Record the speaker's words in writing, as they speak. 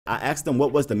I asked him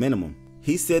what was the minimum.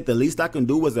 He said the least I can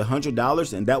do was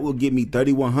 $100 and that will give me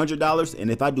 $3,100, and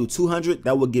if I do 200,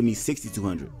 that will give me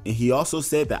 $6,200. And he also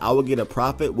said that I will get a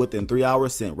profit within 3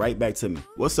 hours sent right back to me.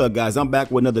 What's up guys, I'm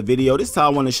back with another video. This time I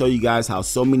want to show you guys how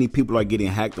so many people are getting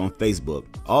hacked on Facebook.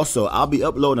 Also, I'll be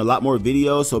uploading a lot more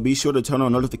videos, so be sure to turn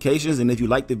on notifications, and if you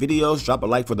like the videos, drop a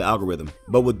like for the algorithm.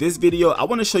 But with this video, I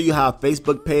want to show you how a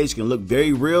Facebook page can look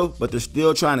very real, but they're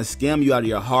still trying to scam you out of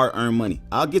your hard-earned money.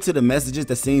 I'll get to the messages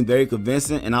that seem very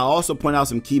convincing, and I'll also point out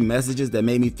some key messages that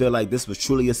made me feel like this was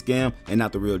truly a scam and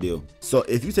not the real deal. So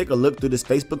if you take a look through this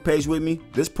Facebook page with me,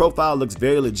 this profile looks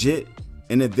very legit,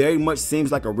 and it very much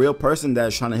seems like a real person that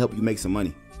is trying to help you make some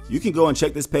money. You can go and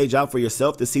check this page out for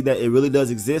yourself to see that it really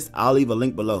does exist. I'll leave a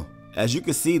link below. As you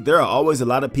can see, there are always a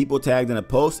lot of people tagged in a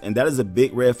post, and that is a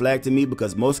big red flag to me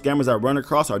because most scammers I run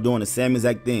across are doing the same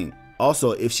exact thing.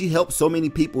 Also, if she helps so many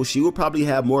people, she will probably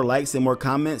have more likes and more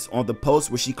comments on the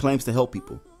post where she claims to help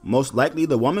people. Most likely,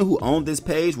 the woman who owned this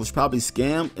page was probably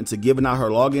scammed into giving out her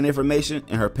login information,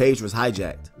 and her page was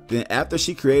hijacked. Then after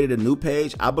she created a new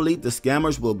page, I believe the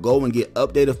scammers will go and get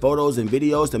updated photos and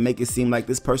videos to make it seem like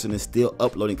this person is still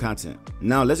uploading content.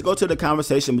 Now let's go to the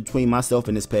conversation between myself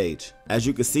and this page. As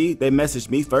you can see, they messaged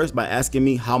me first by asking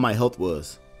me how my health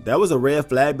was. That was a red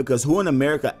flag because who in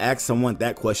America asks someone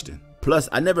that question? Plus,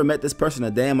 I never met this person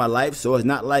a day in my life, so it's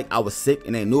not like I was sick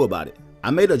and they knew about it. I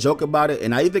made a joke about it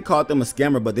and I even called them a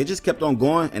scammer, but they just kept on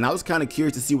going, and I was kind of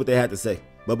curious to see what they had to say.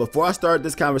 But before I started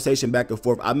this conversation back and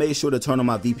forth, I made sure to turn on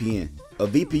my VPN. A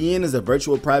VPN is a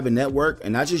virtual private network,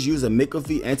 and I just use a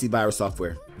McAfee antivirus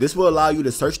software. This will allow you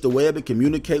to search the web and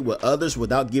communicate with others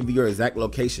without giving your exact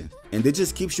location. And it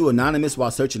just keeps you anonymous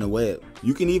while searching the web.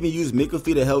 You can even use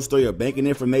McAfee to help store your banking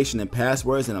information and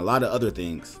passwords and a lot of other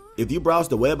things. If you browse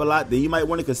the web a lot, then you might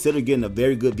want to consider getting a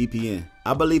very good VPN.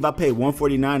 I believe I pay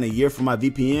 $149 a year for my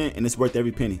VPN, and it's worth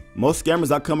every penny. Most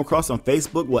scammers I come across on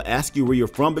Facebook will ask you where you're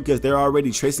from because they're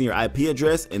already tracing your IP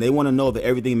address and they want to know that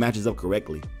everything matches up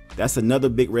correctly. That's another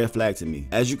big red flag to me.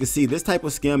 As you can see, this type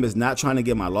of scam is not trying to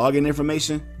get my login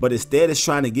information, but instead it's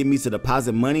trying to get me to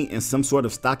deposit money in some sort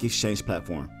of stock exchange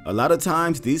platform. A lot of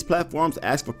times these platforms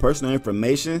ask for personal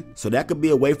information, so that could be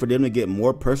a way for them to get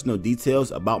more personal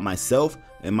details about myself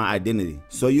and my identity.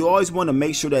 So you always want to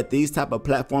make sure that these type of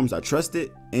platforms are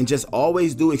trusted, and just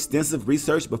always do extensive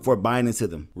research before buying into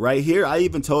them. Right here, I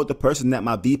even told the person that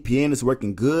my VPN is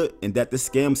working good and that the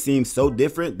scam seems so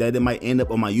different that it might end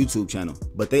up on my YouTube channel.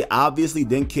 But they obviously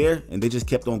didn't care, and they just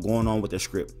kept on going on with their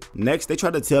script. Next, they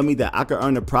tried to tell me that I could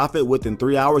earn a profit within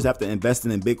 3 hours after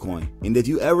investing in Bitcoin. And if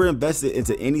you ever invested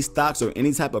into any stocks or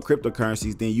any type of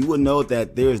cryptocurrencies, then you will know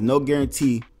that there is no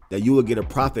guarantee that you will get a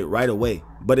profit right away.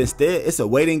 But instead, it's a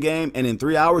waiting game, and in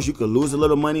 3 hours you could lose a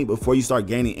little money before you start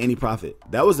gaining any profit.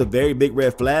 That was a very big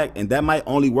red flag, and that might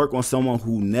only work on someone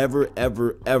who never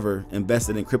ever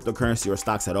invested in cryptocurrency or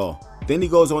stocks at all. Then he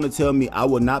goes on to tell me I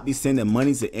will not be sending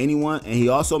money to anyone, and he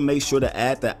also makes sure to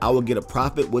add that I will get a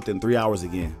profit within 3 hours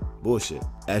again. Bullshit.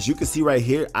 As you can see right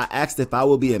here, I asked if I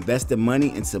will be investing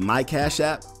money into my Cash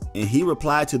App, and he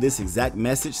replied to this exact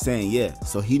message saying yeah,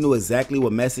 so he knew exactly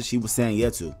what message he was saying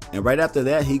yeah to. And right after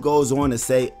that, he goes on to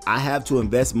say I have to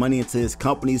invest money into his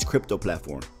company's crypto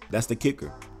platform. That's the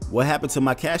kicker. What happened to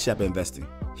my Cash App investing?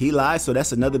 He lied, so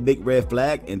that's another big red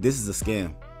flag, and this is a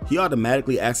scam. He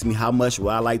automatically asked me how much would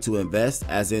I like to invest,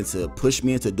 as in to push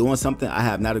me into doing something I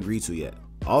have not agreed to yet.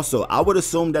 Also, I would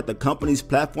assume that the company's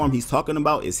platform he's talking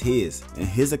about is his, and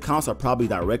his accounts are probably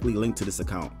directly linked to this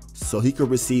account, so he could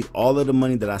receive all of the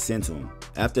money that I sent to him.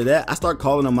 After that, I start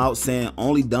calling him out saying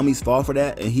only dummies fall for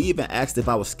that, and he even asked if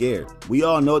I was scared. We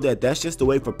all know that that's just a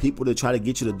way for people to try to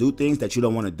get you to do things that you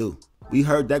don't want to do. We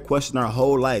heard that question our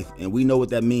whole life, and we know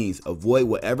what that means. Avoid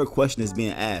whatever question is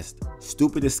being asked.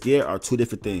 Stupid and scared are two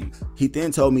different things. He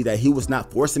then told me that he was not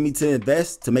forcing me to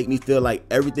invest to make me feel like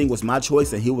everything was my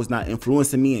choice and he was not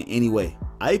influencing me in any way.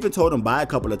 I even told him bye a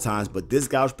couple of times, but this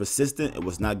guy was persistent and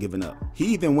was not giving up. He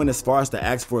even went as far as to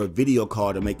ask for a video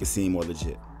call to make it seem more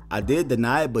legit. I did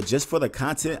deny it, but just for the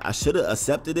content, I should have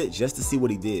accepted it just to see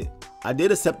what he did. I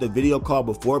did accept the video call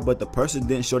before, but the person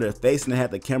didn't show their face and they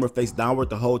had the camera face downward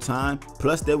the whole time,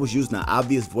 plus they was using an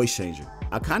obvious voice changer.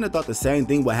 I kind of thought the same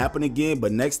thing would happen again,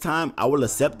 but next time I will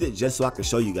accept it just so I can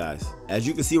show you guys. As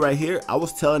you can see right here, I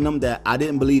was telling them that I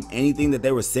didn't believe anything that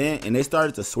they were saying, and they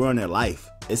started to swear on their life.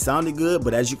 It sounded good,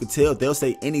 but as you can tell, they'll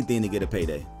say anything to get a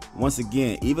payday. Once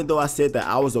again, even though I said that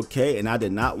I was okay and I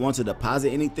did not want to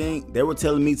deposit anything, they were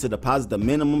telling me to deposit the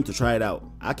minimum to try it out.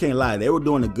 I can't lie, they were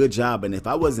doing a good job, and if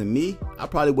I wasn't me, I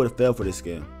probably would have fell for this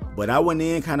scam. But I went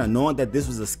in kind of knowing that this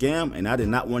was a scam, and I did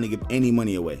not want to give any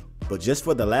money away. But just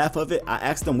for the laugh of it, I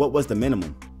asked them what was the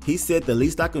minimum. He said the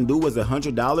least I can do was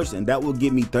 $100 and that will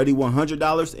give me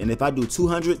 $3,100, and if I do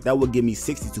 200, that will give me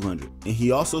 $6,200. And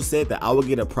he also said that I will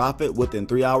get a profit within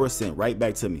 3 hours sent right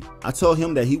back to me. I told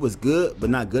him that he was good, but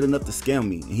not good enough to scam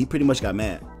me, and he pretty much got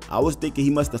mad. I was thinking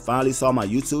he must have finally saw my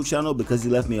YouTube channel because he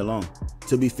left me alone.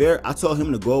 To be fair, I told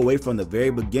him to go away from the very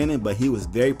beginning, but he was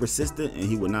very persistent and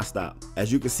he would not stop,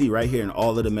 as you can see right here in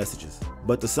all of the messages.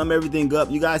 But to sum everything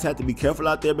up, you guys have to be careful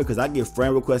out there because I get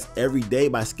friend requests every day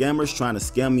by scammers trying to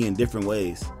scam me in different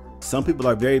ways. Some people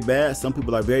are very bad, some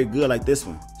people are very good like this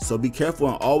one. So be careful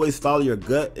and always follow your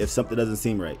gut if something doesn't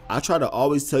seem right. I try to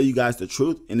always tell you guys the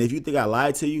truth, and if you think I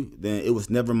lied to you, then it was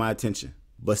never my intention.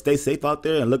 But stay safe out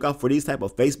there and look out for these type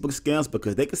of Facebook scams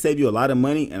because they can save you a lot of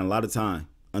money and a lot of time.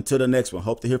 Until the next one,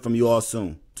 hope to hear from you all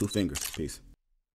soon. 2 fingers. Peace.